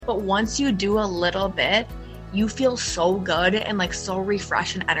But once you do a little bit, you feel so good and like so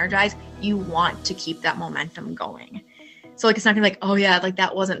refreshed and energized. You want to keep that momentum going. So like, it's not gonna be like, oh yeah, like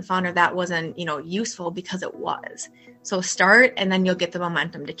that wasn't fun or that wasn't, useful, because it was. So start, and then you'll get the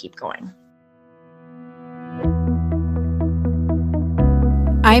momentum to keep going.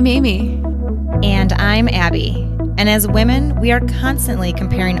 I'm Amy. And I'm Abby. And as women, we are constantly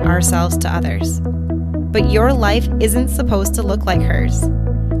comparing ourselves to others. But your life isn't supposed to look like hers.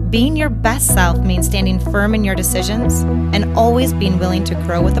 Being your best self means standing firm in your decisions and always being willing to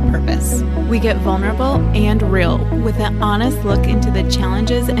grow with a purpose. We get vulnerable and real with an honest look into the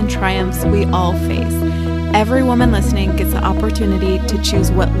challenges and triumphs we all face. Every woman listening gets the opportunity to choose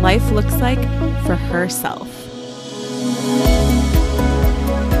what life looks like for herself.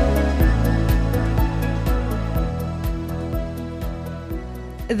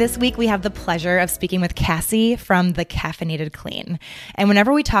 This week, we have the pleasure of speaking with Cassie from The Caffeinated Clean. And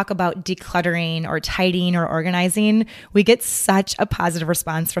whenever we talk about decluttering or tidying or organizing, we get such a positive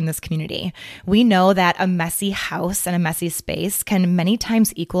response from this community. We know that a messy house and a messy space can many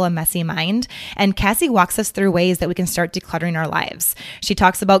times equal a messy mind. And Cassie walks us through ways that we can start decluttering our lives. She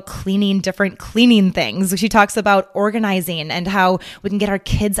talks about cleaning different cleaning things. She talks about organizing and how we can get our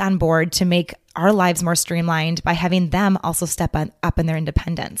kids on board to make our lives more streamlined by having them also step up in their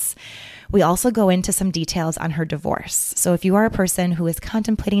independence. We also go into some details on her divorce. So if you are a person who is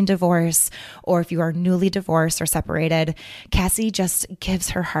contemplating divorce, or if you are newly divorced or separated, Cassie just gives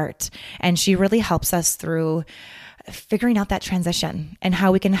her heart, and she really helps us through figuring out that transition and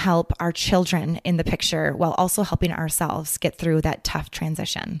how we can help our children in the picture while also helping ourselves get through that tough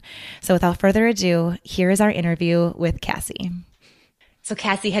transition. So without further ado, here is our interview with Cassie. So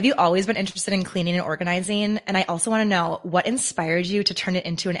Cassie, have you always been interested in cleaning and organizing? And I also want to know, what inspired you to turn it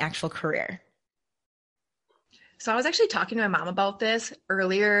into an actual career? So I was actually talking to my mom about this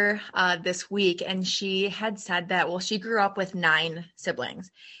earlier this week, and she had said that, well, she grew up with 9 siblings.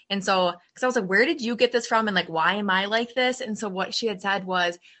 And so, because I was like, where did you get this from? And like, why am I like this? And so what she had said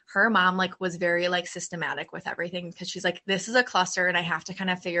was her mom was very systematic with everything, because she's like, this is a cluster and I have to kind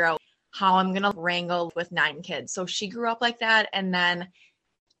of figure out how I'm going to wrangle with 9 kids. So she grew up like that. And then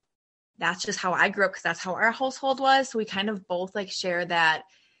that's just how I grew up, because that's how our household was. So we kind of both share that,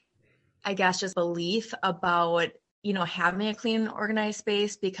 I guess, just belief about, having a clean, organized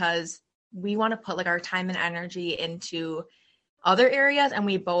space, because we want to put our time and energy into other areas. And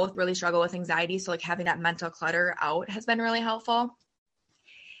we both really struggle with anxiety. So having that mental clutter out has been really helpful.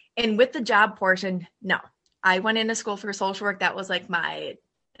 And with the job portion, no, I went into school for social work. That was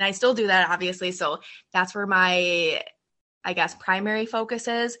and I still do that, obviously. So that's where my, I guess, primary focus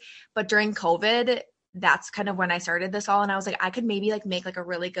is. But during COVID, that's kind of when I started this all. And I was like, I could maybe make a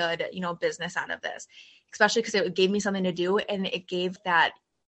really good, business out of this, especially because it gave me something to do. And it gave that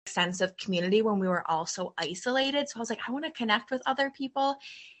sense of community when we were all so isolated. So I was like, I want to connect with other people.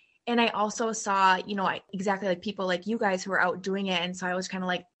 And I also saw, exactly people like you guys who are out doing it. And so I was kind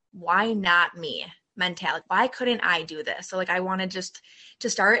of why not me? Mentality. Why couldn't I do this? So I wanted just to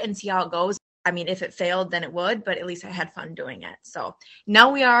start and see how it goes. I mean, if it failed, then it would, but at least I had fun doing it. So now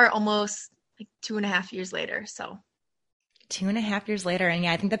we are almost 2.5 years later. So 2.5 years later. And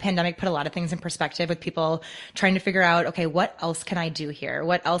yeah, I think the pandemic put a lot of things in perspective with people trying to figure out, okay, what else can I do here?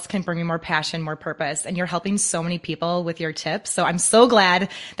 What else can bring me more passion, more purpose? And you're helping so many people with your tips. So I'm so glad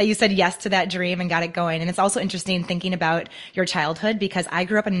that you said yes to that dream and got it going. And it's also interesting thinking about your childhood, because I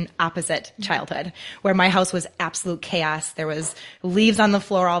grew up in an opposite childhood where my house was absolute chaos. There was leaves on the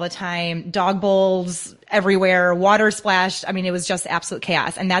floor all the time, dog bowls everywhere, water splashed. I mean, it was just absolute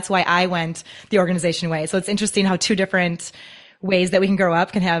chaos. And that's why I went the organization way. So it's interesting how 2 different ways that we can grow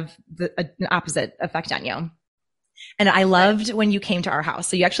up can have an opposite effect on you. And I loved when you came to our house.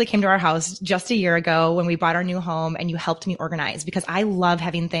 So you actually came to our house just a year ago when we bought our new home, and you helped me organize, because I love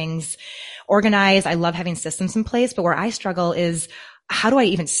having things organized. I love having systems in place. But where I struggle is, how do I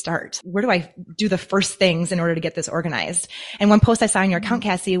even start? Where do I do the first things in order to get this organized? And one post I saw on your account,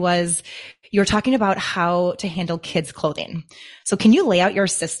 Cassie, was you were talking about how to handle kids' clothing. So can you lay out your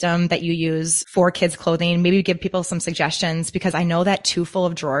system that you use for kids' clothing? Maybe give people some suggestions, because I know that too full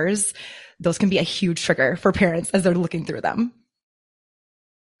of drawers, those can be a huge trigger for parents as they're looking through them.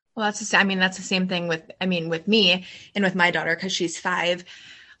 Well, that's the same thing with me and with my daughter, because she's 5.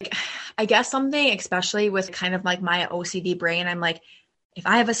 I guess something, especially with kind of my OCD brain, I'm if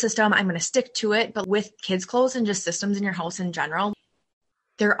I have a system, I'm going to stick to it. But with kids' clothes and just systems in your house in general,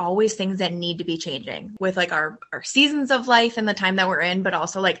 there are always things that need to be changing with our seasons of life and the time that we're in, but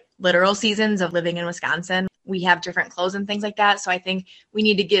also literal seasons of living in Wisconsin. We have different clothes and things like that. So I think we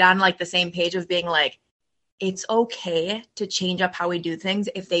need to get on the same page of being it's okay to change up how we do things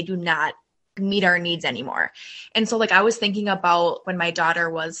if they do not meet our needs anymore. And so like I was thinking about when my daughter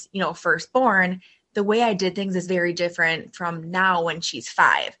was, first born, the way I did things is very different from now when she's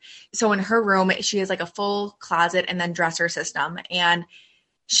 5. So in her room, she has like a full closet and then dresser system. And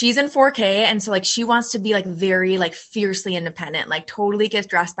she's in 4K. And so like she wants to be like very like fiercely independent, like totally gets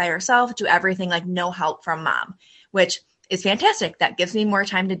dressed by herself, do everything, like no help from mom, which is fantastic. That gives me more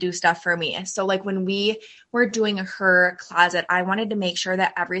time to do stuff for me. So like when we were doing her closet, I wanted to make sure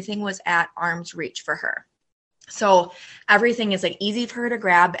that everything was at arm's reach for her. So everything is like easy for her to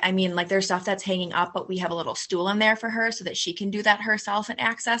grab. I mean, like there's stuff that's hanging up, but we have a little stool in there for her so that she can do that herself and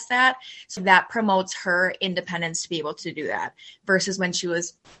access that. So that promotes her independence to be able to do that versus when she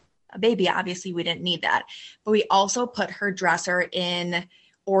was a baby. Obviously, we didn't need that. But we also put her dresser in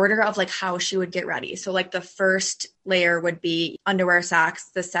order of like how she would get ready. So like the first layer would be underwear,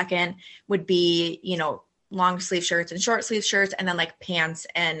 socks. The second would be, long sleeve shirts and short sleeve shirts, and then like pants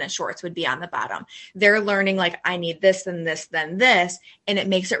and shorts would be on the bottom. They're learning like I need this and this, then this, and it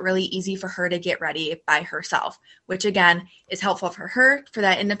makes it really easy for her to get ready by herself, which again is helpful for her for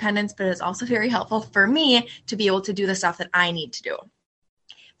that independence, but it's also very helpful for me to be able to do the stuff that I need to do.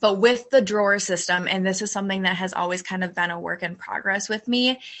 But with the drawer system, and this is something that has always kind of been a work in progress with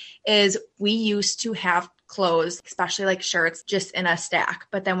me, is we used to have clothes, especially like shirts, just in a stack.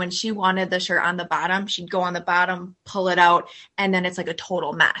 But then when she wanted the shirt on the bottom, she'd go on the bottom, pull it out, and then it's like a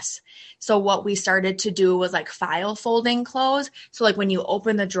total mess. So what we started to do was like file folding clothes. So like when you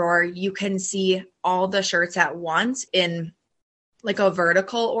open the drawer, you can see all the shirts at once in like a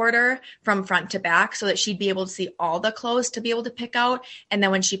vertical order from front to back so that she'd be able to see all the clothes to be able to pick out. And then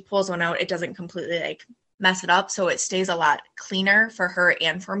when she pulls one out, it doesn't completely like mess it up. So it stays a lot cleaner for her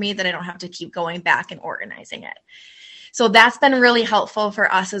and for me that I don't have to keep going back and organizing it. So that's been really helpful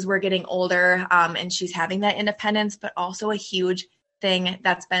for us as we're getting older and she's having that independence, but also a huge thing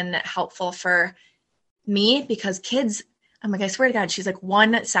that's been helpful for me because kids, I'm like, I swear to God, she's like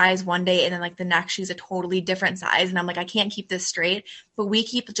one size one day and then like the next she's a totally different size. And I'm like, I can't keep this straight. But we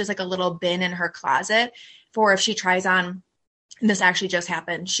keep just like a little bin in her closet for if she tries on, and this actually just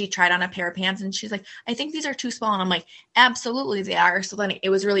happened. She tried on a pair of pants and she's like, I think these are too small. And I'm like, absolutely they are. So then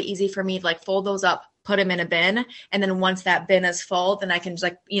it was really easy for me to like fold those up, put them in a bin. And then once that bin is full, then I can just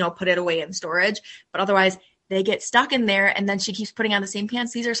like, put it away in storage. But otherwise they get stuck in there. And then she keeps putting on the same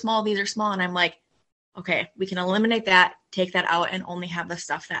pants. These are small. And I'm like, okay, we can eliminate that, take that out, and only have the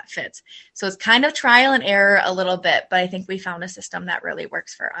stuff that fits. So it's kind of trial and error a little bit, but I think we found a system that really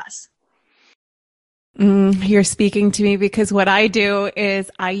works for us. You're speaking to me because what I do is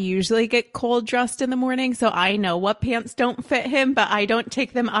I usually get cold dressed in the morning. So I know what pants don't fit him, but I don't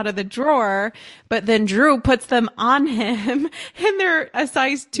take them out of the drawer. But then Drew puts them on him and they're a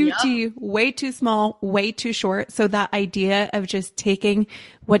size 2T, way too small, way too short. So that idea of just taking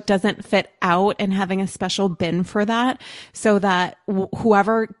what doesn't fit out and having a special bin for that so that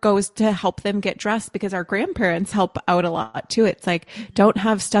whoever goes to help them get dressed, because our grandparents help out a lot too. It's like, don't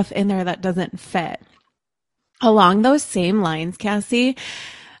have stuff in there that doesn't fit. Along those same lines, Cassie,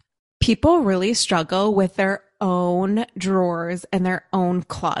 people really struggle with their own drawers and their own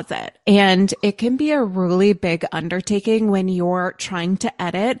closet. And it can be a really big undertaking when you're trying to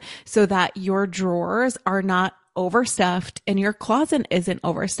edit so that your drawers are not overstuffed and your closet isn't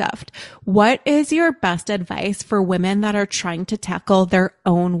overstuffed. What is your best advice for women that are trying to tackle their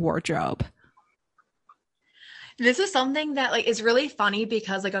own wardrobe? This is something that like is really funny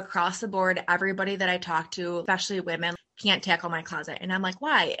because like across the board, everybody that I talk to, especially women, can't tackle my closet. And I'm like,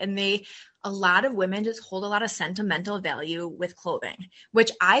 why? And a lot of women just hold a lot of sentimental value with clothing, which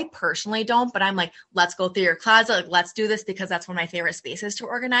I personally don't, but I'm like, let's go through your closet. Like, let's do this because that's one of my favorite spaces to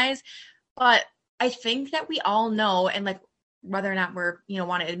organize. But I think that we all know, and like whether or not we're,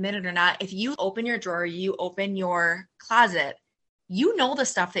 want to admit it or not, if you open your drawer, you open your closet, you know the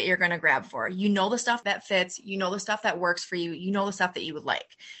stuff that you're going to grab for. You know the stuff that fits. You know the stuff that works for you. You know the stuff that you would like.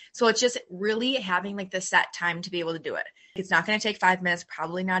 So it's just really having like the set time to be able to do it. It's not going to take 5 minutes,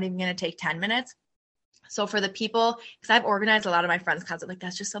 probably not even going to take 10 minutes. So for the people, because I've organized a lot of my friends' closet, like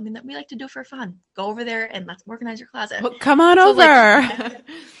that's just something that we like to do for fun. Go over there and let's organize your closet. Well, come on over.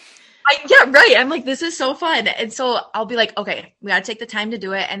 Yeah, right. I'm like, this is so fun. And so I'll be like, okay, we got to take the time to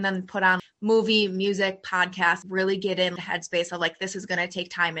do it and then put on movie, music, podcast, really get in the headspace of like, this is going to take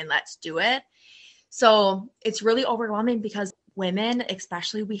time and let's do it. So it's really overwhelming because women,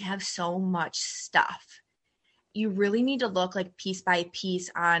 especially, we have so much stuff. You really need to look like piece by piece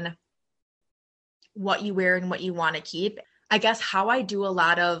on what you wear and what you want to keep. I guess how I do a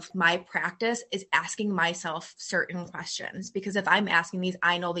lot of my practice is asking myself certain questions, because if I'm asking these,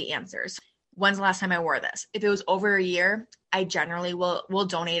 I know the answers. when's the last time I wore this? If it was over a year, I generally will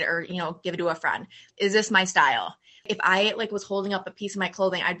donate or, give it to a friend. Is this my style? If I was holding up a piece of my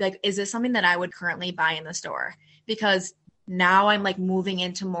clothing, I'd be like, is this something that I would currently buy in the store? Because now I'm moving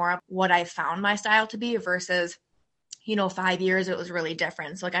into more of what I found my style to be versus, 5 years, it was really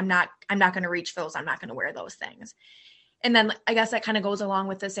different. So I'm not going to reach for those. I'm not going to wear those things. And then I guess that kind of goes along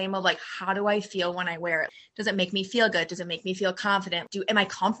with the same of how do I feel when I wear it? Does it make me feel good? Does it make me feel confident? Am I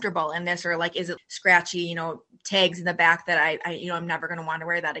comfortable in this? Or is it scratchy, tags in the back that I'm never going to want to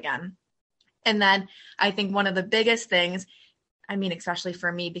wear that again. And then I think one of the biggest things, especially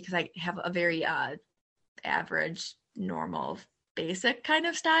for me, because I have a very average, normal, basic kind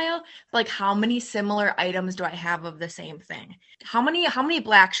of style, how many similar items do I have of the same thing? How many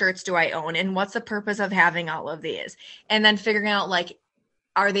black shirts do I own? And what's the purpose of having all of these? And then figuring out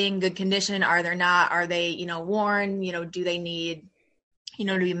are they in good condition? Are they not? Are they, worn? Do they need,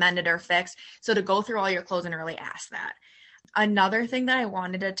 to be mended or fixed? So to go through all your clothes and really ask that. Another thing that I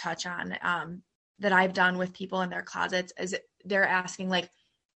wanted to touch on that I've done with people in their closets is they're asking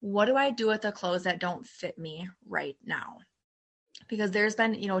what do I do with the clothes that don't fit me right now? Because there's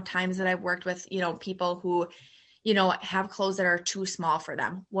been, times that I've worked with, people who, have clothes that are too small for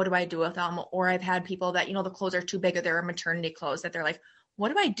them. What do I do with them? Or I've had people that, the clothes are too big or they're maternity clothes that they're like, what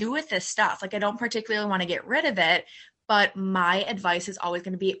do I do with this stuff? I don't particularly want to get rid of it, but my advice is always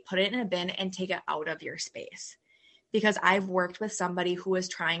going to be put it in a bin and take it out of your space. Because I've worked with somebody who was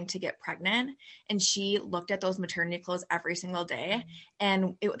trying to get pregnant and she looked at those maternity clothes every single day.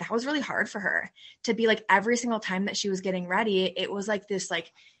 And that was really hard for her to be every single time that she was getting ready. It was this,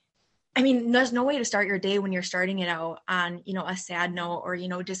 there's no way to start your day when you're starting it out on, a sad note or,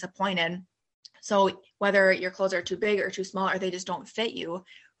 disappointed. So whether your clothes are too big or too small, or they just don't fit you,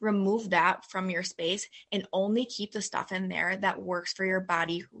 remove that from your space and only keep the stuff in there that works for your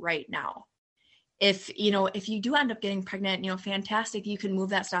body right now. If you do end up getting pregnant, fantastic, you can move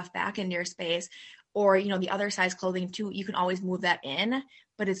that stuff back into your space, or, the other size clothing too, you can always move that in,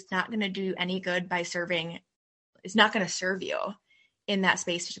 but it's not going to do any good it's not going to serve you in that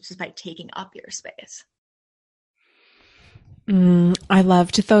space just by taking up your space. I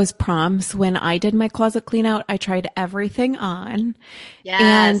loved those prompts. When I did my closet clean out, I tried everything on. Yes.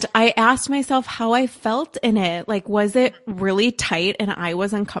 And I asked myself how I felt in it. Was it really tight and I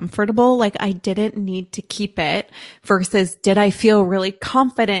was uncomfortable? I didn't need to keep it, versus did I feel really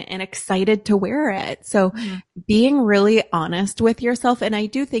confident and excited to wear it? So being really honest with yourself. And I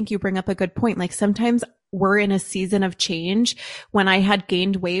do think you bring up a good point. Sometimes we're in a season of change. When I had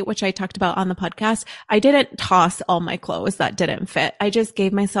gained weight, which I talked about on the podcast, I didn't toss all my clothes that didn't fit. I just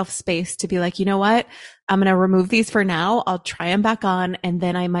gave myself space to be you know what? I'm going to remove these for now. I'll try them back on. And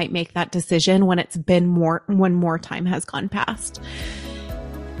then I might make that decision when when more time has gone past.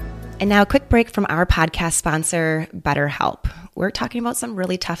 And now a quick break from our podcast sponsor, BetterHelp. We're talking about some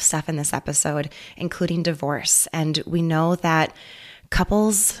really tough stuff in this episode, including divorce. And we know that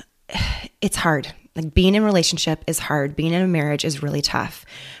couples, it's hard. Being in a relationship is hard. Being in a marriage is really tough.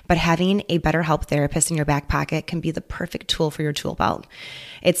 But having a BetterHelp therapist in your back pocket can be the perfect tool for your tool belt.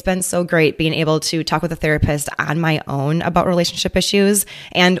 It's been so great being able to talk with a therapist on my own about relationship issues,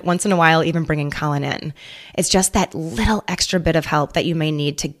 and once in a while even bringing Colin in. It's just that little extra bit of help that you may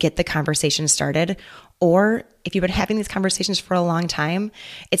need to get the conversation started. Or if you've been having these conversations for a long time,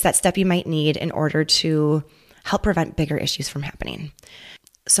 it's that step you might need in order to help prevent bigger issues from happening.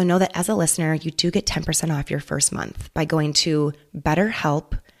 So know that as a listener, you do get 10% off your first month by going to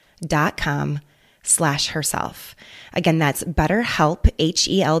betterhelp.com/herself. Again, that's betterhelp,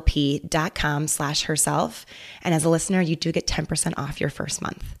 HELP.com/herself. And as a listener, you do get 10% off your first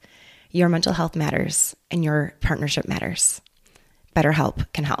month. Your mental health matters and your partnership matters. BetterHelp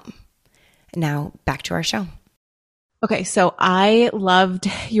can help. Now back to our show. Okay, so I loved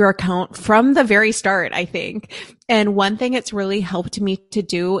your account from the very start, I think. And one thing it's really helped me to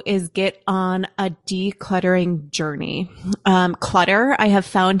do is get on a decluttering journey. Clutter, I have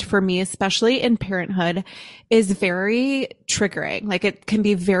found for me, especially in parenthood, is very triggering. It can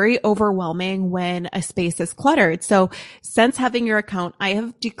be very overwhelming when a space is cluttered. So since having your account, I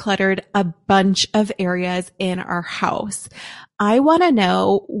have decluttered a bunch of areas in our house. I want to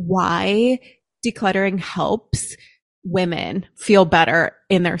know why decluttering helps women feel better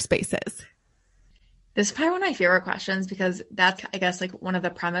in their spaces. This is probably one of my favorite questions, because that's, I guess, one of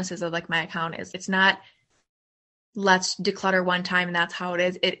the premises of my account is it's not let's declutter one time and that's how it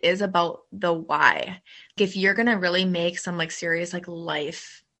is. It is about the why. If you're going to really make some serious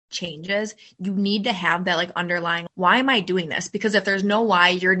life changes, you need to have that underlying, why am I doing this? Because if there's no why,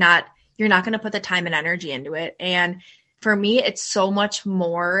 you're not going to put the time and energy into it. And for me, it's so much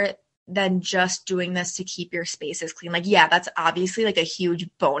more than just doing this to keep your spaces clean. Like, yeah, that's obviously like a huge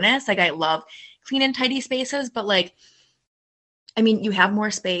bonus. Like, I love clean and tidy spaces, but like, I mean, you have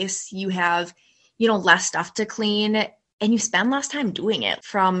more space, you have, less stuff to clean, and you spend less time doing it.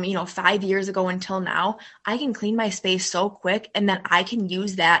 From, 5 years ago until now, I can clean my space so quick, and then I can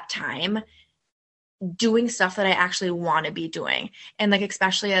use that time doing stuff that I actually want to be doing. And like,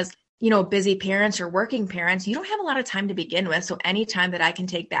 especially as, busy parents or working parents, you don't have a lot of time to begin with. So any time that I can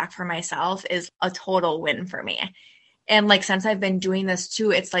take back for myself is a total win for me. And like, since I've been doing this too,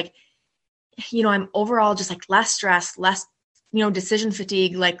 it's like, I'm overall just like less stress, less, decision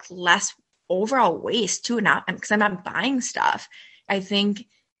fatigue, like less overall waste too, not because I'm not buying stuff. I think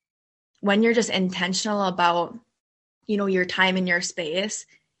when you're just intentional about, your time in your space,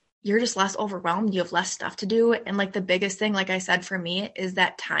 you're just less overwhelmed. You have less stuff to do. And like, the biggest thing, like I said, for me is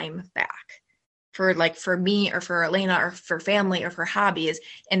that time back for me or for Elena or for family or for hobbies.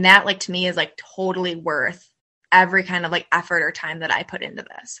 And that, like, to me is like totally worth every kind of like effort or time that I put into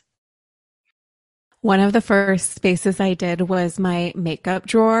this. One of the first spaces I did was my makeup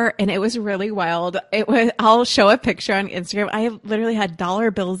drawer, and it was really wild. I'll show a picture on Instagram. I literally had dollar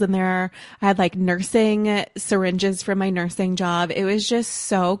bills in there. I had like nursing syringes from my nursing job. It was just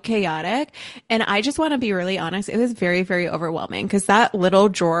so chaotic. And I just want to be really honest. It was very, very overwhelming because that little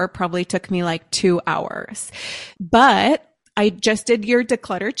drawer probably took me like 2 hours. But I just did your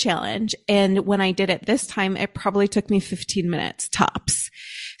declutter challenge. And when I did it this time, it probably took me 15 minutes tops.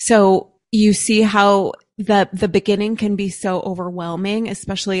 So you see how the beginning can be so overwhelming,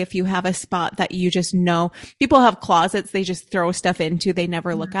 especially if you have a spot that you just know. People have closets they just throw stuff into, they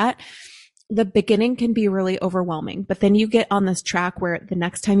never look at. The beginning can be really overwhelming, but then you get on this track where the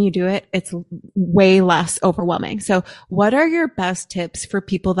next time you do it, it's way less overwhelming. So what are your best tips for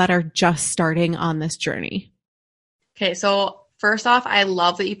people that are just starting on this journey? Okay, so first off, I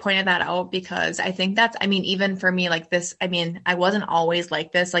love that you pointed that out, because I think even for me, like this, I wasn't always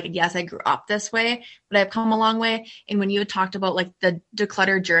like this. Like, yes, I grew up this way, but I've come a long way. And when you had talked about like the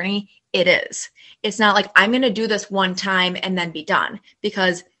declutter journey, it's not like I'm going to do this one time and then be done,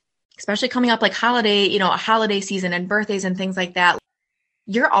 because especially coming up like holiday season and birthdays and things like that,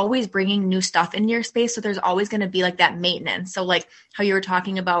 you're always bringing new stuff into your space. So there's always going to be like that maintenance. So like how you were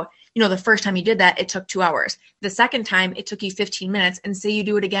talking about, the first time you did that, it took 2 hours. The second time it took you 15 minutes, and say you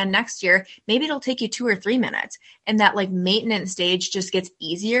do it again next year, maybe it'll take you 2 or 3 minutes. And that like maintenance stage just gets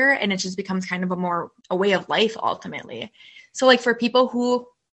easier, and it just becomes kind of a way of life ultimately. So like for people who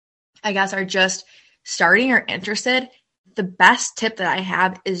I guess are just starting or interested, the best tip that I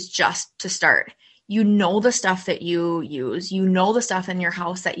have is just to start. The stuff that you use, the stuff in your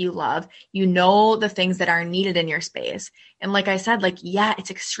house that you love, the things that are needed in your space. And like I said, like, yeah, it's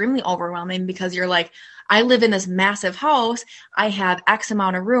extremely overwhelming because you're like, I live in this massive house. I have X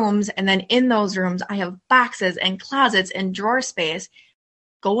amount of rooms. And then in those rooms, I have boxes and closets and drawer space.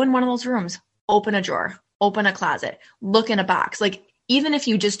 Go in one of those rooms, open a drawer, open a closet, look in a box. Like, even if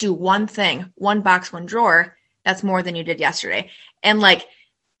you just do one thing, one box, one drawer, that's more than you did yesterday. And like,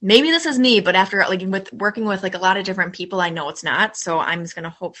 maybe this is me, but after like with working with like a lot of different people, I know it's not. So I'm just going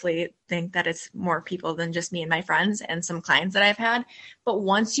to hopefully think that it's more people than just me and my friends and some clients that I've had. But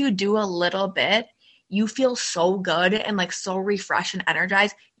once you do a little bit, you feel so good and like so refreshed and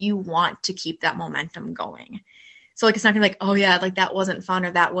energized. You want to keep that momentum going. So like, it's not gonna be like, oh yeah, like that wasn't fun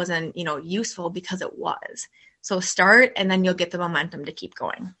or that wasn't, useful, because it was. So start, and then you'll get the momentum to keep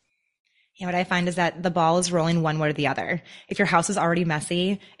going. Yeah, what I find is that the ball is rolling one way or the other. If your house is already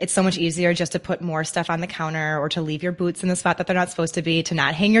messy, it's so much easier just to put more stuff on the counter, or to leave your boots in the spot that they're not supposed to be, to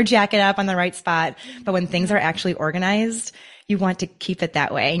not hang your jacket up on the right spot. But when things are actually organized, you want to keep it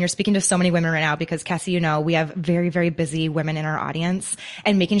that way. And you're speaking to so many women right now because, Cassie, we have very, very busy women in our audience,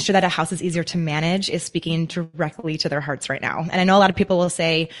 and making sure that a house is easier to manage is speaking directly to their hearts right now. And I know a lot of people will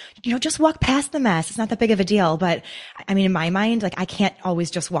say, just walk past the mess. It's not that big of a deal. But I mean, in my mind, like, I can't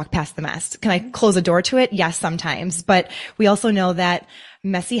always just walk past the mess. Can I close a door to it? Yes, sometimes. But we also know that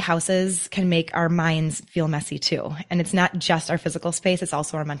messy houses can make our minds feel messy too. And it's not just our physical space, it's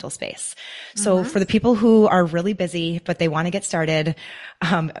also our mental space. So for the people who are really busy, but they want to get started,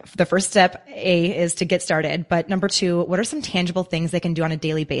 the first step, A, is to get started. But number 2, what are some tangible things they can do on a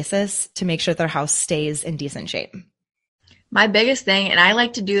daily basis to make sure their house stays in decent shape? My biggest thing, and I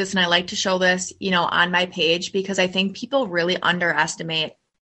like to do this and I like to show this, on my page, because I think people really underestimate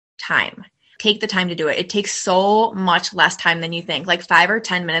time. Take the time to do it. It takes so much less time than you think. Like 5 or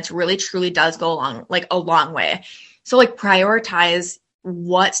 10 minutes really truly does go a long way. So like, prioritize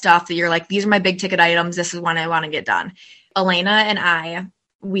what stuff that you're like, these are my big ticket items. This is when I want to get done. Elena and I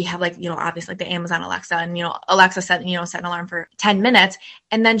we have like, obviously like the Amazon Alexa, and, Alexa set an alarm for 10 minutes,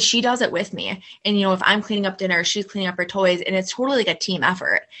 and then she does it with me. And, if I'm cleaning up dinner, she's cleaning up her toys, and it's totally like a team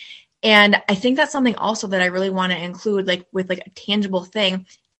effort. And I think that's something also that I really want to include, like with like a tangible thing,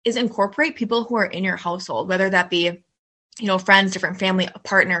 is incorporate people who are in your household, whether that be, friends, different family, a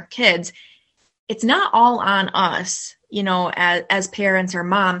partner, kids. It's not all on us, as parents or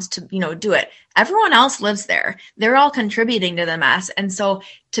moms to, do it. Everyone else lives there. They're all contributing to the mess. And so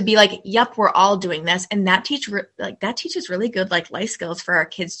to be like, yep, we're all doing this. And that teaches really good like life skills for our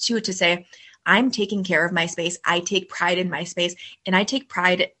kids too, to say, I'm taking care of my space. I take pride in my space, and I take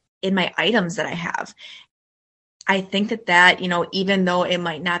pride in my items that I have. I think that, even though it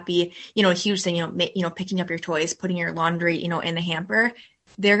might not be, a huge thing, picking up your toys, putting your laundry, in the hamper,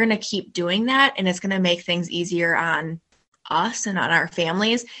 they're going to keep doing that. And it's going to make things easier on us and on our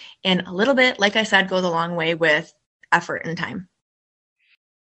families. And a little bit, like I said, goes a long way with effort and time.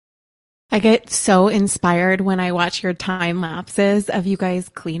 I get so inspired when I watch your time lapses of you guys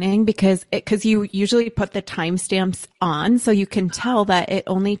cleaning, because you usually put the timestamps on so you can tell that it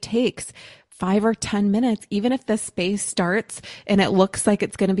only takes 5 or 10 minutes, even if the space starts and it looks like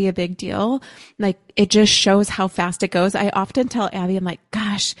it's going to be a big deal. Like, it just shows how fast it goes. I often tell Abby, I'm like,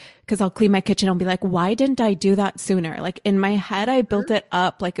 gosh, because I'll clean my kitchen. I'll be like, why didn't I do that sooner? Like, in my head, I built it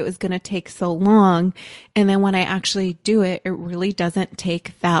up like it was going to take so long. And then when I actually do it, it really doesn't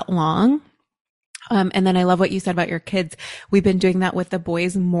take that long. And then I love what you said about your kids. We've been doing that with the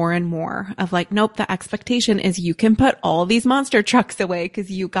boys more and more, of like, nope, the expectation is you can put all these monster trucks away because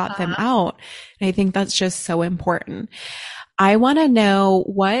you got them out. And I think that's just so important. I want to know,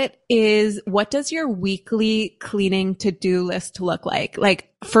 what does your weekly cleaning to-do list look like?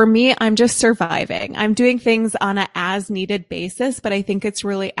 Like, for me, I'm just surviving. I'm doing things on a as needed basis, but I think it's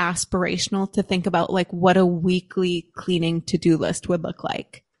really aspirational to think about like what a weekly cleaning to-do list would look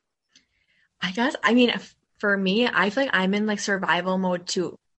like. I guess, for me, I feel like I'm in like survival mode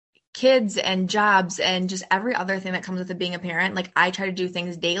too. Kids and jobs and just every other thing that comes with it being a parent. Like, I try to do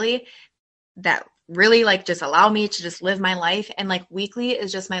things daily that really like just allow me to just live my life. And like weekly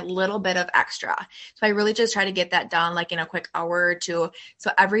is just my little bit of extra. So I really just try to get that done like in a quick hour or two.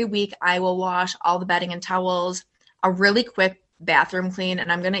 So every week I will wash all the bedding and towels, a really quick bathroom clean.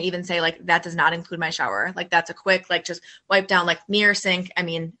 And I'm going to even say like that does not include my shower. Like, that's a quick, like just wipe down like mirror, sink. I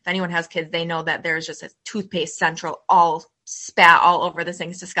mean, if anyone has kids, they know that there's just a toothpaste central all spat all over this thing.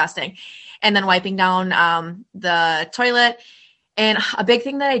 It's disgusting. And then wiping down the toilet. And a big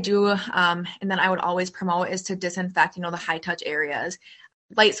thing that I do, and then I would always promote, is to disinfect, the high touch areas,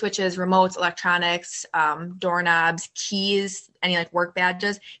 light switches, remotes, electronics, doorknobs, keys, any like work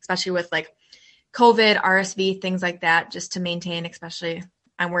badges, especially with like COVID, RSV, things like that, just to maintain, especially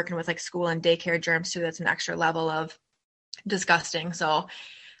I'm working with like school and daycare germs too. That's an extra level of disgusting. So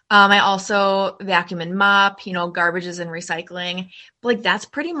I also vacuum and mop, garbages and recycling. But like, that's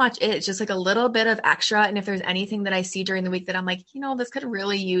pretty much it. It's just like a little bit of extra. And if there's anything that I see during the week that I'm like, this could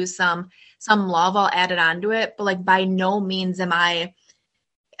really use some love, I'll add it onto it. But like, by no means am I,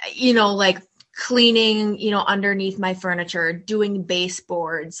 like cleaning, underneath my furniture, doing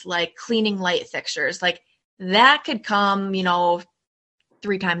baseboards, like cleaning light fixtures. Like, that could come,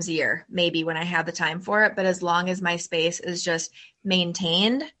 3 times a year, maybe, when I have the time for it. But as long as my space is just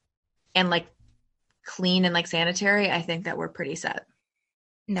maintained and like clean and like sanitary, I think that we're pretty set.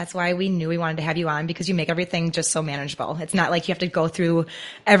 And that's why we knew we wanted to have you on, because you make everything just so manageable. It's not like you have to go through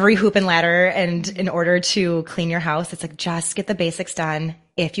every hoop and ladder and in order to clean your house. It's like, just get the basics done.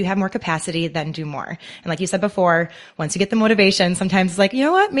 If you have more capacity, then do more. And like you said before, once you get the motivation, sometimes it's like, you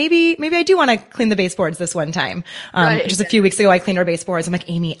know what, maybe I do want to clean the baseboards this one time. Right. Just a few weeks ago, I cleaned our baseboards. I'm like,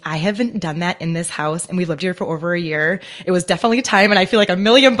 Amy, I haven't done that in this house, and we've lived here for over a year. It was definitely time, and I feel like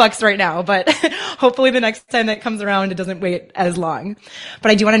 $1,000,000 right now, but hopefully the next time that comes around, it doesn't wait as long.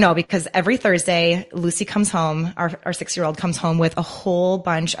 But I do want to know, because every Thursday, Lucy comes home, our 6-year-old comes home with a whole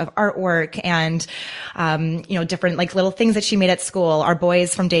bunch of artwork and, different like little things that she made at school. Our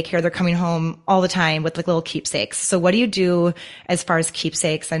boys from daycare, they're coming home all the time with like little keepsakes. So what do you do as far as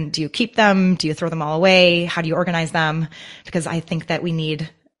keepsakes, and do you keep them? Do you throw them all away? How do you organize them? Because I think that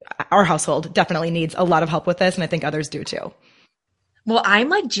our household definitely needs a lot of help with this, and I think others do too. Well, I'm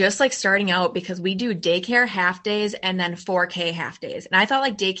like just like starting out, because we do daycare half days and then 4K half days. And I thought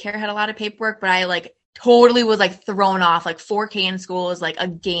like daycare had a lot of paperwork, but I like totally was like thrown off. Like 4K in school is like a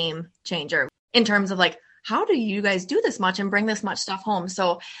game changer in terms of like, how do you guys do this much and bring this much stuff home?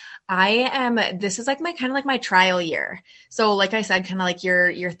 So this is like my kind of like my trial year. So like I said, kind of like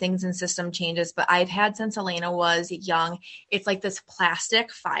your things and system changes, but I've had since Elena was young, it's like this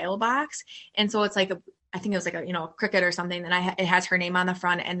plastic file box. And so it's like I think it was like a, Cricut or something. Then it has her name on the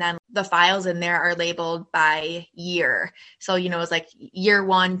front, and then the files in there are labeled by year. So, it's like year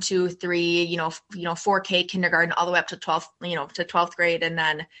 1, 2, 3, 4K kindergarten all the way up to 12th, to 12th grade. And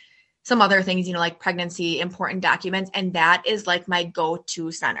then some other things, like pregnancy, important documents. And that is like my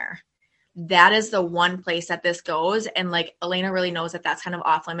go-to center. That is the one place that this goes. And like Elena really knows that that's kind of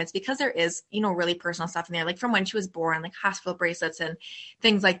off limits because there is, really personal stuff in there, like from when she was born, like hospital bracelets and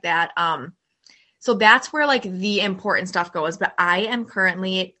things like that. So that's where like the important stuff goes. But I am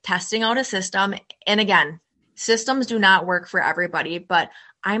currently testing out a system. And again, systems do not work for everybody, but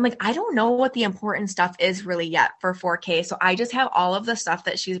I'm like, I don't know what the important stuff is really yet for 4K. So I just have all of the stuff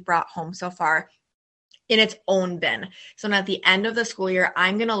that she's brought home so far in its own bin. So at the end of the school year,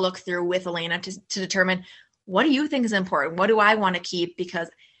 I'm going to look through with Elena to determine, what do you think is important? What do I want to keep? Because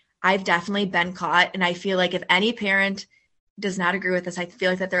I've definitely been caught. And I feel like if any parent does not agree with this, I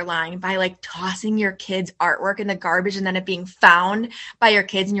feel like that they're lying by like tossing your kids' artwork in the garbage and then it being found by your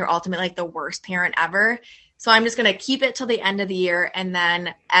kids, and you're ultimately like the worst parent ever. So I'm just going to keep it till the end of the year and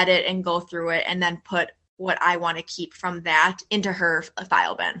then edit and go through it and then put what I want to keep from that into her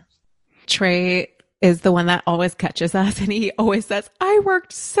file bin. Trey is the one that always catches us, and he always says, I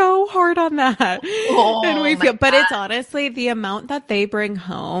worked so hard on that. And we feel, but it's honestly the amount that they bring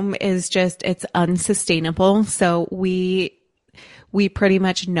home is just, it's unsustainable. So we pretty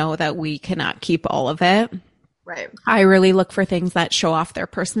much know that we cannot keep all of it. Right. I really look for things that show off their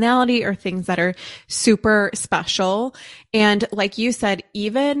personality or things that are super special. And like you said,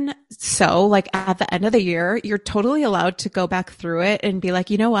 even so, like at the end of the year, you're totally allowed to go back through it and be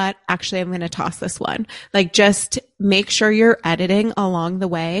like, you know what? Actually, I'm going to toss this one. Like, just make sure you're editing along the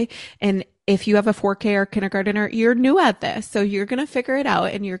way. And if you have a 4K or kindergartner, you're new at this. So you're going to figure it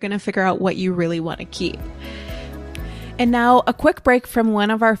out, and you're going to figure out what you really want to keep. And now a quick break from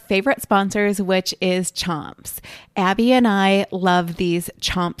one of our favorite sponsors, which is Chomps. Abby and I love these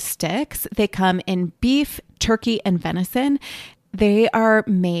Chomp sticks. They come in beef, turkey, and venison. They are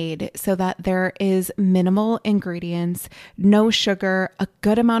made so that there is minimal ingredients, no sugar, a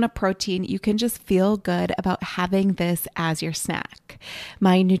good amount of protein. You can just feel good about having this as your snack.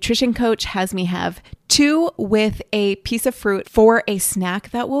 My nutrition coach has me have 2 with a piece of fruit for a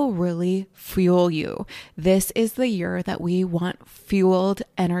snack that will really fuel you. This is the year that we want fueled,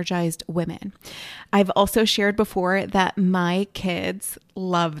 energized women. I've also shared before that my kids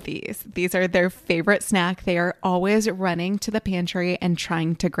love these. These are their favorite snack. They are always running to the pantry and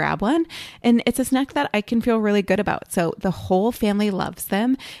trying to grab one. And it's a snack that I can feel really good about. So the whole family loves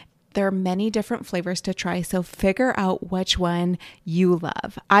them. There are many different flavors to try, so figure out which one you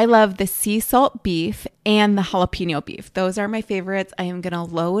love. I love the sea salt beef and the jalapeno beef. Those are my favorites. I am going to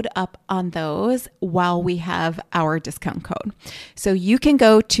load up on those while we have our discount code. So you can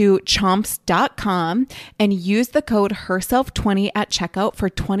go to chomps.com and use the code herself20 at checkout for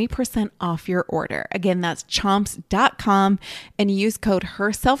 20% off your order. Again, that's chomps.com and use code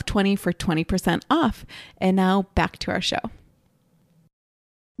herself20 for 20% off. And now back to our show.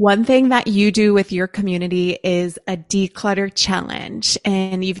 One thing that you do with your community is a declutter challenge,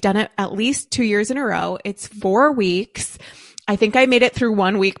 and you've done it at least 2 years in a row. It's 4 weeks. I think I made it through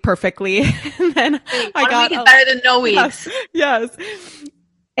 1 week perfectly. And then I got 1 week is better than no weeks. Yes.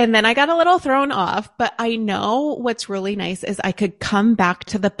 And then I got a little thrown off, but I know what's really nice is I could come back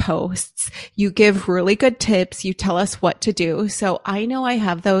to the posts. You give really good tips. You tell us what to do. So I know I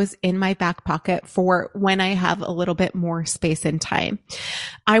have those in my back pocket for when I have a little bit more space and time.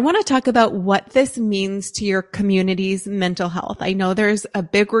 I want to talk about what this means to your community's mental health. I know there's a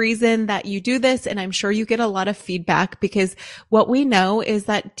big reason that you do this, and I'm sure you get a lot of feedback, because what we know is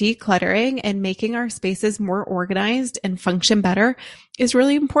that decluttering and making our spaces more organized and function better is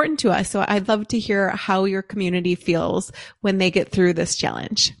really important to us. So I'd love to hear how your community feels when they get through this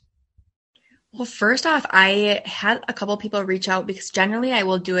challenge. Well, first off, I had a couple people reach out, because generally I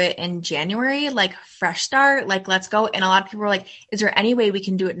will do it in January, like fresh start, like let's go. And a lot of people were like, is there any way we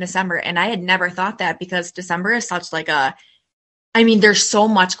can do it in December? And I had never thought that, because December is such like there's so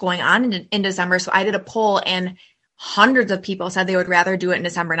much going on in December. So I did a poll, and hundreds of people said they would rather do it in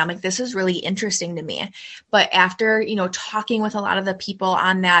December. And I'm like, this is really interesting to me. But after, talking with a lot of the people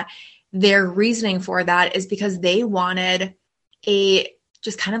on that, their reasoning for that is because they wanted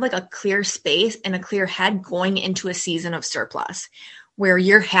just kind of like a clear space and a clear head going into a season of surplus, where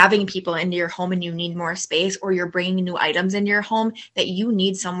you're having people into your home and you need more space, or you're bringing new items into your home that you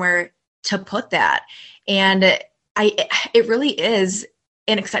need somewhere to put that. And it really is,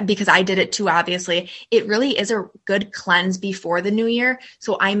 and because I did it too, obviously, it really is a good cleanse before the new year.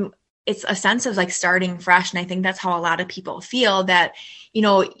 So it's a sense of like starting fresh. And I think that's how a lot of people feel, that, you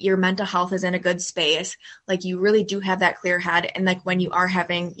know, your mental health is in a good space. Like you really do have that clear head. And like when you are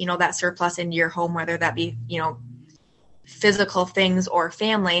having, you know, that surplus into your home, whether that be, you know, physical things or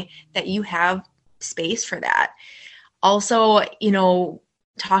family, that you have space for that. Also, you know,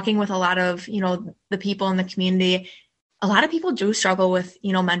 talking with a lot of, you know, the people in the community, a lot of people do struggle with,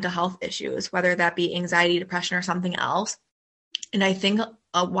 you know, mental health issues, whether that be anxiety, depression, or something else. And I think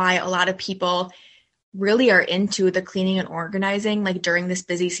why a lot of people really are into the cleaning and organizing like during this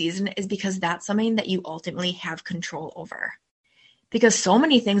busy season is because that's something that you ultimately have control over. Because so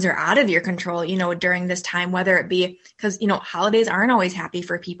many things are out of your control, you know, during this time, whether it be because, you know, holidays aren't always happy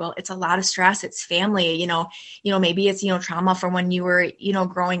for people. It's a lot of stress. It's family, you know, maybe it's, you know, trauma from when you were, you know,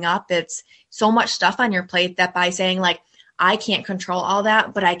 growing up. It's so much stuff on your plate that by saying like, I can't control all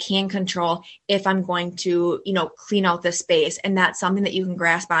that, but I can control if I'm going to, you know, clean out this space. And that's something that you can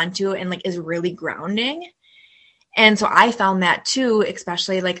grasp onto and like is really grounding. And so I found that too,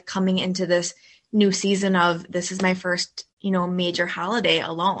 especially like coming into this new season of this is my first, you know, major holiday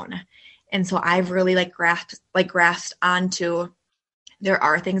alone. And so I've really like grasped onto there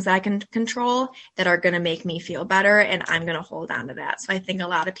are things that I can control that are going to make me feel better, and I'm going to hold on to that. So I think a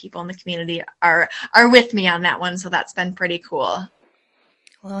lot of people in the community are with me on that one. So that's been pretty cool.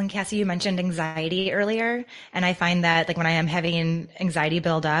 Well, and Cassie, you mentioned anxiety earlier, and I find that like when I am having anxiety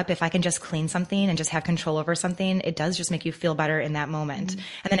build up, if I can just clean something and just have control over something, it does just make you feel better in that moment. Mm-hmm.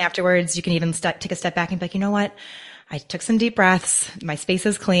 And then afterwards, you can even take a step back and be like, you know what? I took some deep breaths. My space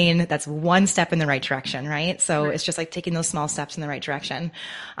is clean. That's one step in the right direction, right? So It's just like taking those small steps in the right direction.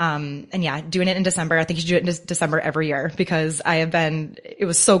 And yeah, doing it in December. I think you should do it in December every year because it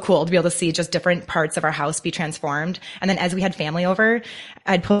was so cool to be able to see just different parts of our house be transformed. And then as we had family over,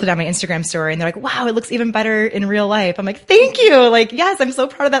 I'd pull it on my Instagram story and they're like, wow, it looks even better in real life. I'm like, thank you. Like, yes, I'm so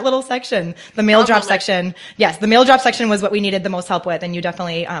proud of that little section. The mail drop section. Yes, the mail drop section was what we needed the most help with. And you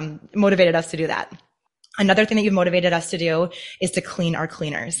definitely, motivated us to do that. Another thing that you've motivated us to do is to clean our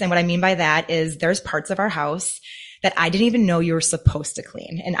cleaners. And what I mean by that is there's parts of our house that I didn't even know you were supposed to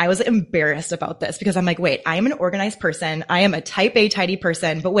clean. And I was embarrassed about this because I'm like, wait, I am an organized person. I am a type A tidy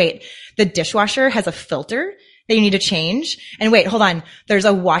person. But wait, the dishwasher has a filter that you need to change. And wait, hold on. There's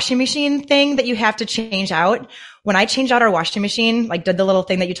a washing machine thing that you have to change out. When I changed out our washing machine, like did the little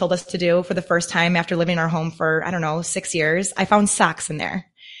thing that you told us to do for the first time after living in our home for, 6 years, I found socks in there.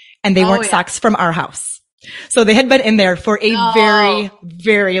 And they weren't socks from our house. So they had been in there for a very,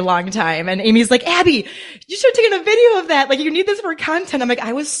 very long time. And Amy's like, Abby, you should have taken a video of that. Like, you need this for content. I'm like,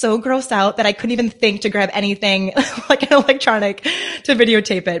 I was so grossed out that I couldn't even think to grab anything like an electronic to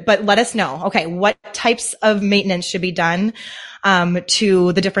videotape it. But let us know. Okay. What types of maintenance should be done,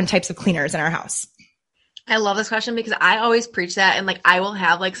 to the different types of cleaners in our house? I love this question because I always preach that. And like, I will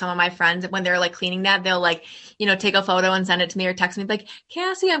have like some of my friends when they're like cleaning that, they'll like, take a photo and send it to me or text me like,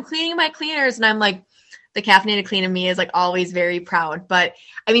 Cassie, I'm cleaning my cleaners. And I'm like, the caffeinated clean in me is like always very proud. But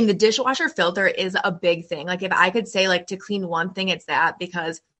I mean, the dishwasher filter is a big thing. Like if I could say like to clean one thing, it's that,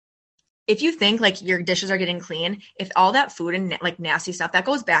 because if you think like your dishes are getting clean, if all that food and like nasty stuff that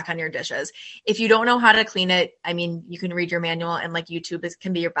goes back on your dishes, if you don't know how to clean it, I mean, you can read your manual and like YouTube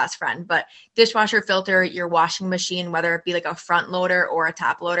can be your best friend, but dishwasher filter, your washing machine, whether it be like a front loader or a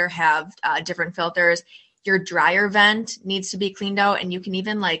top loader, have different filters. Your dryer vent needs to be cleaned out, and you can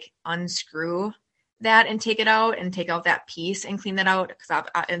even like unscrew that and take it out and take out that piece and clean that out, because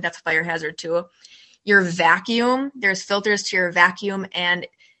and that's a fire hazard too. Your vacuum, there's filters to your vacuum, and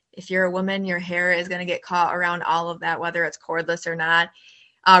if you're a woman, your hair is going to get caught around all of that, whether it's cordless or not.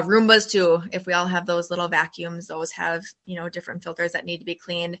 Roombas too, if we all have those little vacuums, those have, different filters that need to be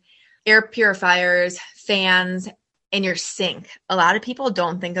cleaned. Air purifiers, fans, and your sink. A lot of people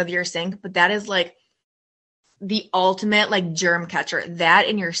don't think of your sink, but that is like the ultimate like germ catcher. That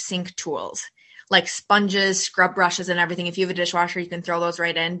and your sink tools, like sponges, scrub brushes, and everything. If you have a dishwasher, you can throw those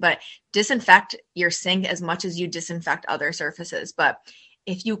right in, but disinfect your sink as much as you disinfect other surfaces. But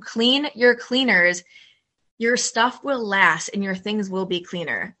if you clean your cleaners, your stuff will last and your things will be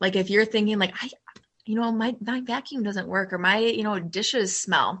cleaner. Like if you're thinking like, my vacuum doesn't work, or my, dishes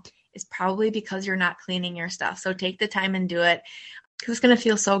smell, it's probably because you're not cleaning your stuff. So take the time and do it. It's going to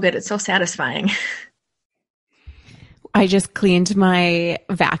feel so good. It's so satisfying. I just cleaned my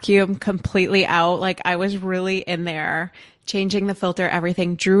vacuum completely out. Like I was really in there changing the filter,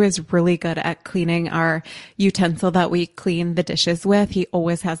 everything. Drew is really good at cleaning our utensil that we clean the dishes with. He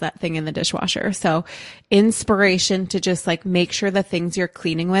always has that thing in the dishwasher. So inspiration to just like make sure the things you're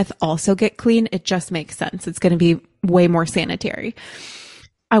cleaning with also get clean. It just makes sense. It's going to be way more sanitary.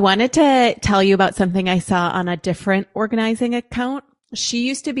 I wanted to tell you about something I saw on a different organizing account. She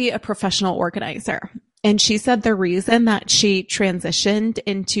used to be a professional organizer. And she said the reason that she transitioned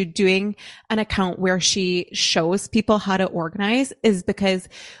into doing an account where she shows people how to organize is because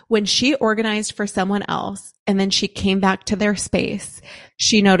when she organized for someone else and then she came back to their space,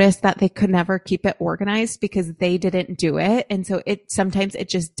 she noticed that they could never keep it organized because they didn't do it. And so sometimes it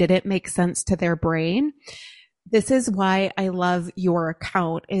just didn't make sense to their brain. This is why I love your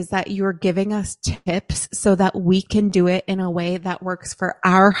account, is that you're giving us tips so that we can do it in a way that works for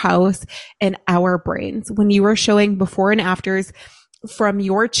our house and our brains. When you were showing before and afters from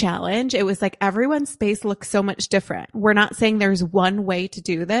your challenge, it was like everyone's space looks so much different. We're not saying there's one way to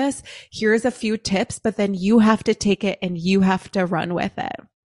do this. Here's a few tips, but then you have to take it and you have to run with it.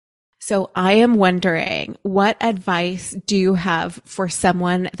 So I am wondering, what advice do you have for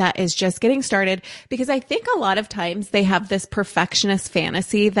someone that is just getting started? Because I think a lot of times they have this perfectionist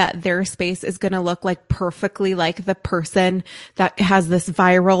fantasy that their space is going to look like perfectly like the person that has this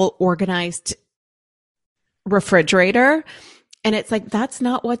viral organized refrigerator. And it's like, that's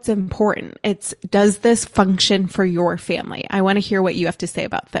not what's important. It's, does this function for your family? I want to hear what you have to say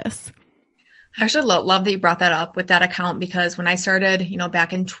about this. I actually love that you brought that up with that account, because when I started,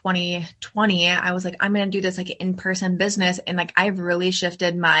 back in 2020, I was like, I'm going to do this like in-person business. And like, I've really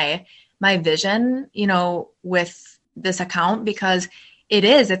shifted my vision, with this account, because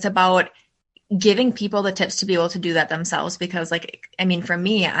it's about giving people the tips to be able to do that themselves. Because for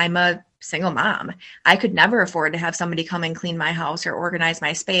me, I'm a single mom. I could never afford to have somebody come and clean my house or organize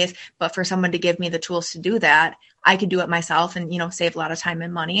my space, but for someone to give me the tools to do that, I could do it myself and, save a lot of time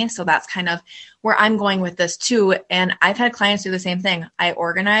and money. So that's kind of where I'm going with this too. And I've had clients do the same thing. I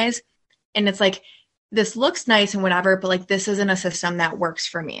organize and it's like, this looks nice and whatever, but like, this isn't a system that works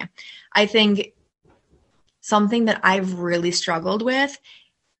for me. I think something that I've really struggled with,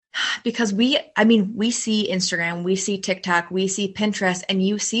 because we see Instagram, we see TikTok, we see Pinterest, and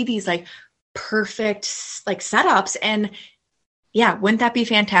you see these like perfect like setups. And yeah, wouldn't that be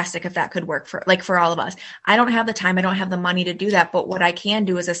fantastic if that could work for all of us? I don't have the time. I don't have the money to do that. But what I can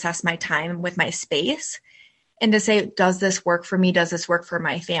do is assess my time with my space and to say, does this work for me? Does this work for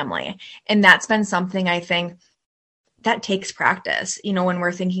my family? And that's been something I think that takes practice. When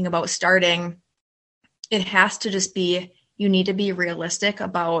we're thinking about starting, it has to just be, you need to be realistic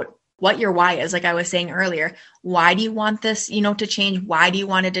about what your why is. Like I was saying earlier, why do you want this, to change? Why do you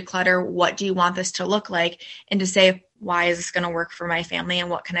want to declutter? What do you want this to look like? And to say, why is this going to work for my family? And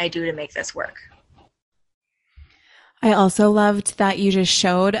what can I do to make this work? I also loved that you just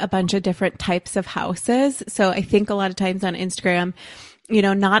showed a bunch of different types of houses. So I think a lot of times on Instagram,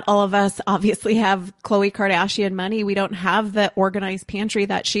 not all of us obviously have Khloe Kardashian money. We don't have the organized pantry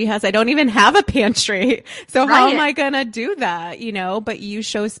that she has. I don't even have a pantry. So how am I going to do that? But you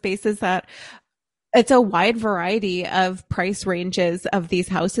show spaces that it's a wide variety of price ranges of these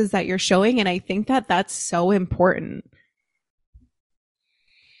houses that you're showing. And I think that that's so important.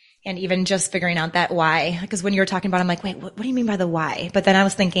 And even just figuring out that why, because when you were talking about it, I'm like, wait, what do you mean by the why? But then I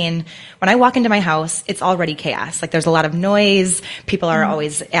was thinking, when I walk into my house, it's already chaos. Like there's a lot of noise. People are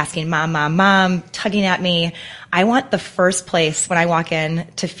always asking mom, tugging at me. I want the first place when I walk in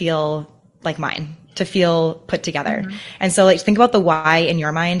to feel like mine, to feel put together. Mm-hmm. And so think about the why in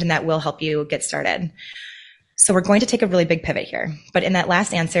your mind, and that will help you get started. So we're going to take a really big pivot here. But in that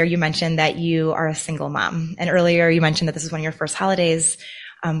last answer, you mentioned that you are a single mom. And earlier you mentioned that this is one of your first holidays.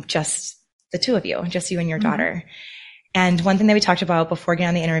 Just the two of you, just you and your daughter. And one thing that we talked about before getting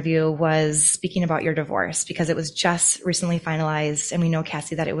on the interview was speaking about your divorce, because it was just recently finalized. And we know,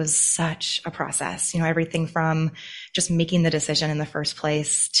 Cassie, that it was such a process, everything from just making the decision in the first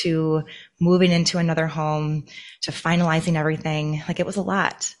place to moving into another home to finalizing everything. Like it was a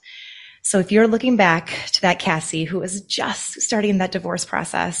lot. So if you're looking back to that Cassie who was just starting that divorce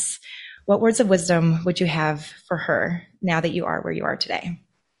process, what words of wisdom would you have for her now that you are where you are today?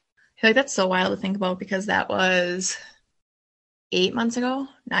 I feel like that's so wild to think about, because that was 9 months ago.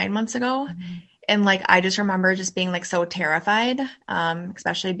 Mm-hmm. And I just remember just being so terrified,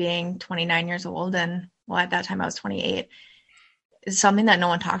 especially being 29 years old. And at that time I was 28. It's something that no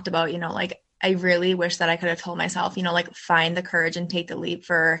one talked about, I really wish that I could have told myself, find the courage and take the leap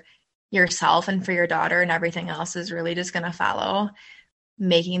for yourself and for your daughter, and everything else is really just going to follow.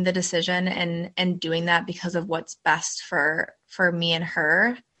 Making the decision and doing that because of what's best for me and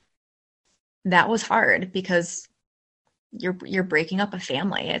her. That was hard, because you're breaking up a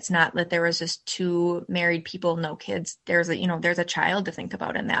family. It's not that there was just two married people, no kids. There's a child to think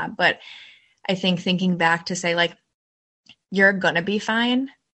about in that. But I think thinking back to say you're going to be fine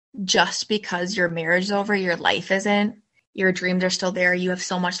just because your marriage is over, your life isn't, your dreams are still there. You have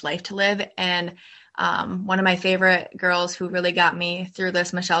so much life to live. And One of my favorite girls who really got me through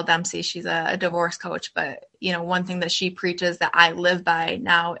this, Michelle Dempsey, she's a divorce coach, but one thing that she preaches that I live by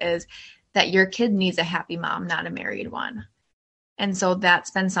now is that your kid needs a happy mom, not a married one. And so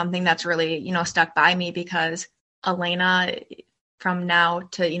that's been something that's really, stuck by me, because Elena, from now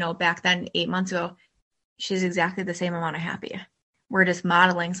to, back then 8 months ago, she's exactly the same amount of happy. We're just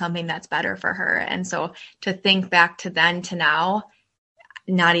modeling something that's better for her. And so to think back to then to now,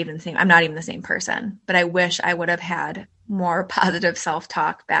 not even the same. I'm not even the same person, but I wish I would have had more positive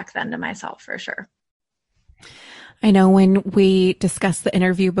self-talk back then to myself, for sure. I know when we discussed the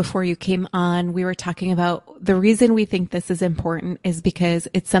interview before you came on, we were talking about the reason we think this is important is because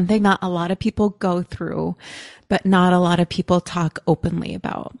it's something that a lot of people go through, but not a lot of people talk openly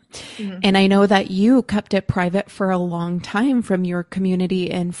about. Mm-hmm. And I know that you kept it private for a long time from your community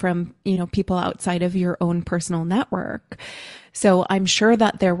and from, people outside of your own personal network. So I'm sure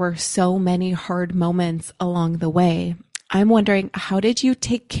that there were so many hard moments along the way. I'm wondering, how did you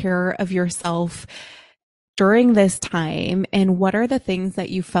take care of yourself during this time, and what are the things that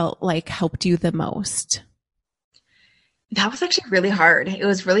you felt like helped you the most? That was actually really hard. It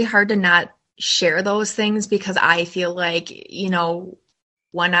was really hard to not share those things, because I feel like,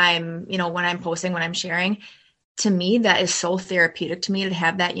 when I'm posting, when I'm sharing, to me, that is so therapeutic to me to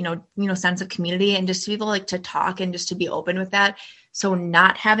have that, sense of community, and just to be able to talk and just to be open with that. So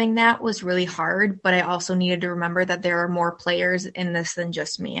not having that was really hard, but I also needed to remember that there are more players in this than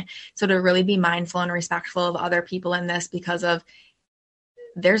just me. So to really be mindful and respectful of other people in this, because of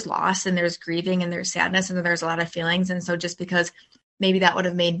there's loss and there's grieving and there's sadness and there's a lot of feelings. And so just because maybe that would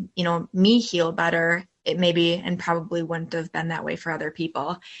have made, me heal better, it maybe and probably wouldn't have been that way for other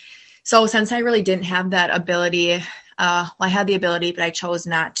people. So since I really didn't have that ability, I had the ability, but I chose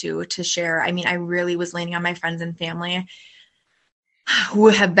not to share. I mean, I really was leaning on my friends and family, who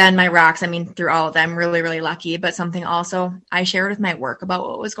have been my rocks. I mean, through all of them, really, really lucky. But something also I shared with my work about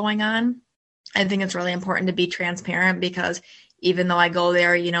what was going on. I think it's really important to be transparent, because even though I go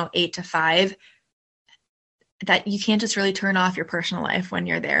there, 8 to 5, that you can't just really turn off your personal life when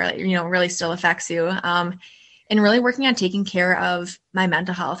you're there. It really still affects you. And really working on taking care of my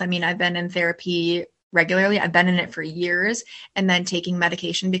mental health. I mean, I've been in therapy regularly. I've been in it for years, and then taking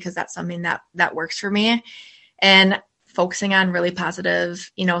medication because that's something that works for me. And focusing on really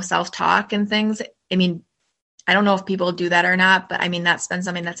positive, self-talk and things. I mean, I don't know if people do that or not, but I mean, that's been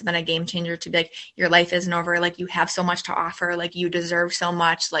something that's been a game changer, to be like, your life isn't over. Like, you have so much to offer. Like, you deserve so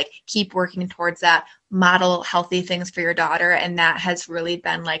much. Like, keep working towards that. Model healthy things for your daughter. And that has really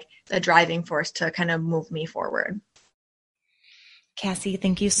been like the driving force to kind of move me forward. Cassie,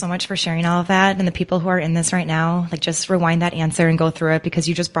 thank you so much for sharing all of that. And the people who are in this right now, just rewind that answer and go through it, because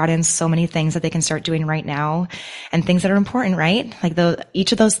you just brought in so many things that they can start doing right now, and things that are important, right?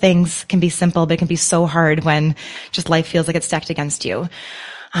 Each of those things can be simple, but it can be so hard when just life feels like it's stacked against you.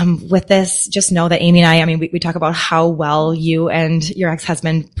 With this, just know that Amy and I mean, we talk about how well you and your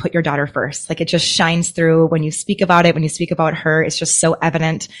ex-husband put your daughter first. It just shines through when you speak about it, when you speak about her. It's just so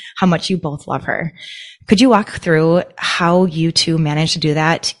evident how much you both love her. Could you walk through how you two managed to do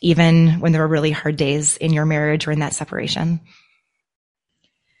that, even when there were really hard days in your marriage or in that separation?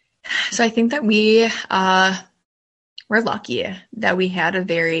 So I think that we're lucky that we had a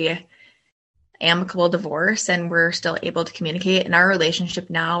very amicable divorce, and we're still able to communicate. And our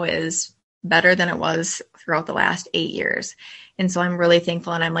relationship now is better than it was throughout the last 8 years. And so I'm really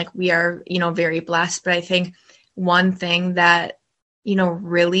thankful. And I'm like, we are, very blessed. But I think one thing that,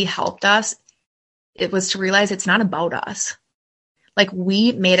 really helped us, it was to realize it's not about us.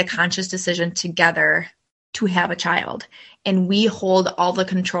 We made a conscious decision together to have a child, and we hold all the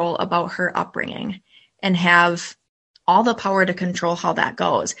control about her upbringing and have all the power to control how that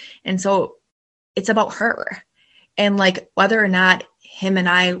goes. And so it's about her. And whether or not him and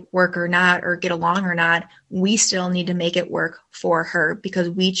I work or not, or get along or not, we still need to make it work for her, because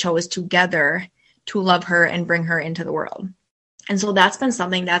we chose together to love her and bring her into the world. And so that's been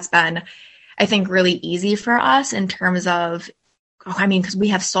something that's been, I think, really easy for us in terms of, because we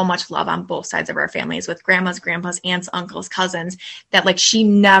have so much love on both sides of our families, with grandmas, grandpas, aunts, uncles, cousins, that she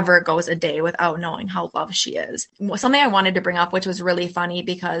never goes a day without knowing how loved she is. Something I wanted to bring up, which was really funny,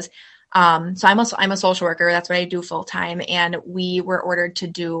 because so I'm a social worker. That's what I do full time. And we were ordered to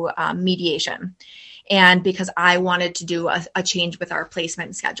do mediation. And because I wanted to do a change with our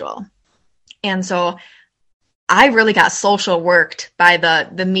placement schedule. And so I really got social worked by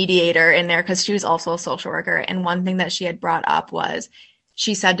the mediator in there, because she was also a social worker. And one thing that she had brought up was,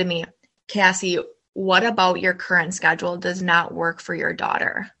 she said to me, Cassie, what about your current schedule does not work for your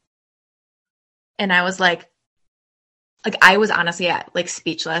daughter? And I was like, like I was honestly like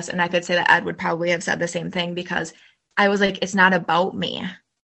speechless, and I could say that Ed would probably have said the same thing, because I was like, it's not about me.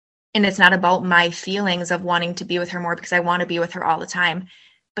 And it's not about my feelings of wanting to be with her more, because I want to be with her all the time,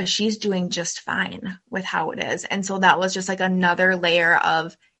 but she's doing just fine with how it is. And so that was just like another layer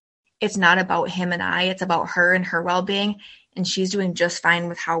of, it's not about him and I, it's about her and her well-being. And she's doing just fine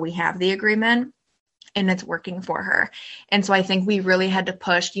with how we have the agreement, and it's working for her. And so I think we really had to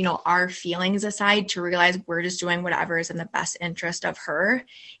push, our feelings aside to realize we're just doing whatever is in the best interest of her.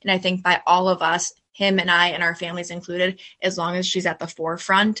 And I think by all of us, him and I and our families included, as long as she's at the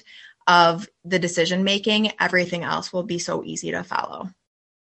forefront of the decision making, everything else will be so easy to follow.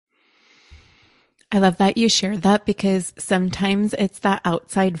 I love that you shared that, because sometimes it's that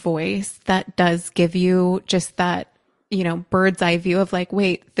outside voice that does give you just that, bird's eye view of like,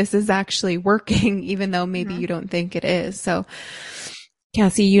 wait, this is actually working, even though maybe you don't think it is. So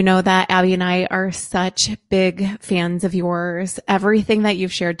Cassie, you know that Abby and I are such big fans of yours. Everything that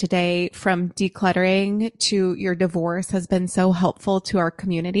you've shared today, from decluttering to your divorce, has been so helpful to our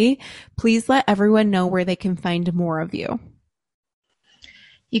community. Please let everyone know where they can find more of you.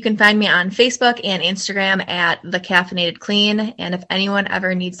 You can find me on Facebook and Instagram at The Caffeinated Clean. And if anyone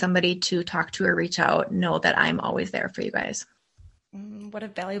ever needs somebody to talk to or reach out, know that I'm always there for you guys. What a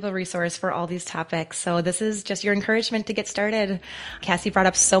valuable resource for all these topics. So this is just your encouragement to get started. Cassie brought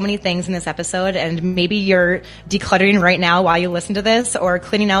up so many things in this episode, and maybe you're decluttering right now while you listen to this, or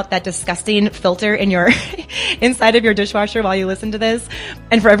cleaning out that disgusting filter in your inside of your dishwasher while you listen to this.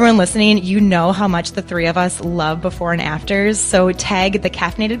 And for everyone listening, you know how much the three of us love before and afters. So tag The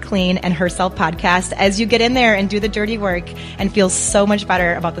Caffeinated Clean and Herself podcast as you get in there and do the dirty work and feel so much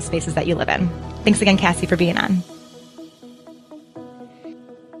better about the spaces that you live in. Thanks again, Cassie, for being on.